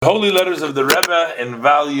Holy Letters of the Rebbe in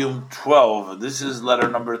volume 12. This is letter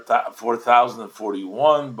number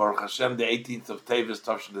 4041, Baruch Hashem, the 18th of Tevis,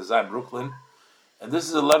 Tavshin Design, Brooklyn. And this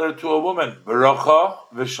is a letter to a woman, Barucha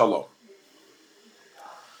v'Shalom.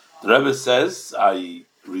 The Rebbe says, I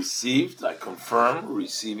confirm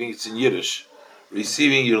receiving, it's in Yiddish,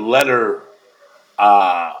 receiving your letter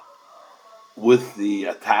with the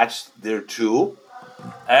attached thereto,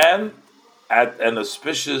 and at an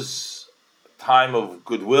auspicious time of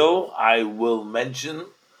goodwill, I will mention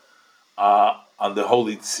on the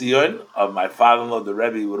Holy Tzion of my father-in-law, the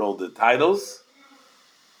Rebbe, with all the titles,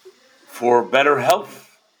 for better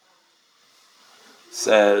health.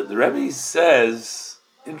 So the Rebbe says,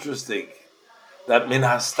 interesting, that min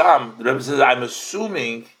hastam, the Rebbe says, I'm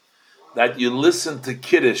assuming that you listen to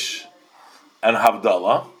Kiddush and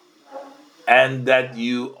Havdalah, and that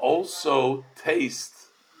you also taste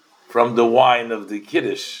from the wine of the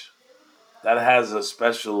Kiddush. That has a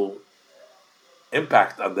special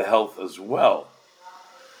impact on the health as well.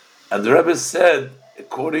 And the Rebbe said,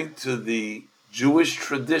 according to the Jewish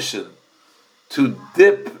tradition, to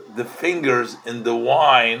dip the fingers in the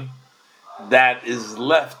wine that is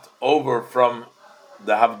left over from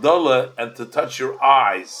the Havdalah and to touch your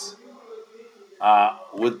eyes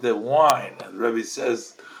with the wine. And the Rebbe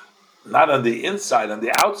says, not on the inside, on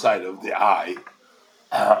the outside of the eye,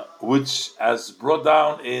 which, as brought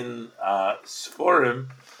down in Sforim,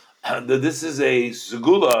 that this is a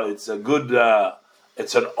segula. It's a good.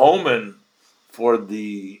 It's an omen for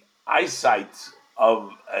the eyesight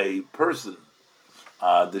of a person,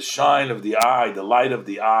 the shine of the eye, the light of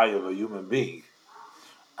the eye of a human being.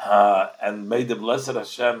 And may the blessed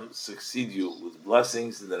Hashem succeed you with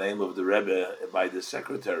blessings in the name of the Rebbe by the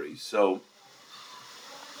secretary. So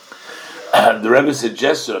the Rebbe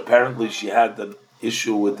suggested, apparently she had an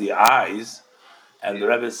issue with the eyes, and the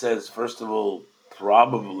Rebbe says, first of all,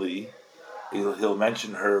 probably he'll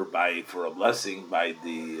mention her for a blessing by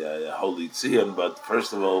the Holy Tzion, but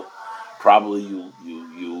first of all, probably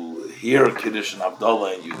you hear Kiddush and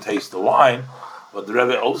Havdalah and you taste the wine, but the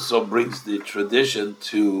Rebbe also brings the tradition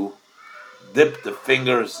to dip the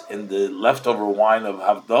fingers in the leftover wine of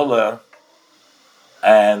Havdalah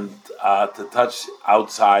and to touch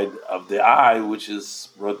outside of the eye, which is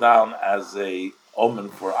brought down as a omen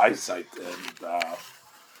for eyesight, and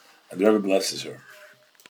the Rebbe blesses her.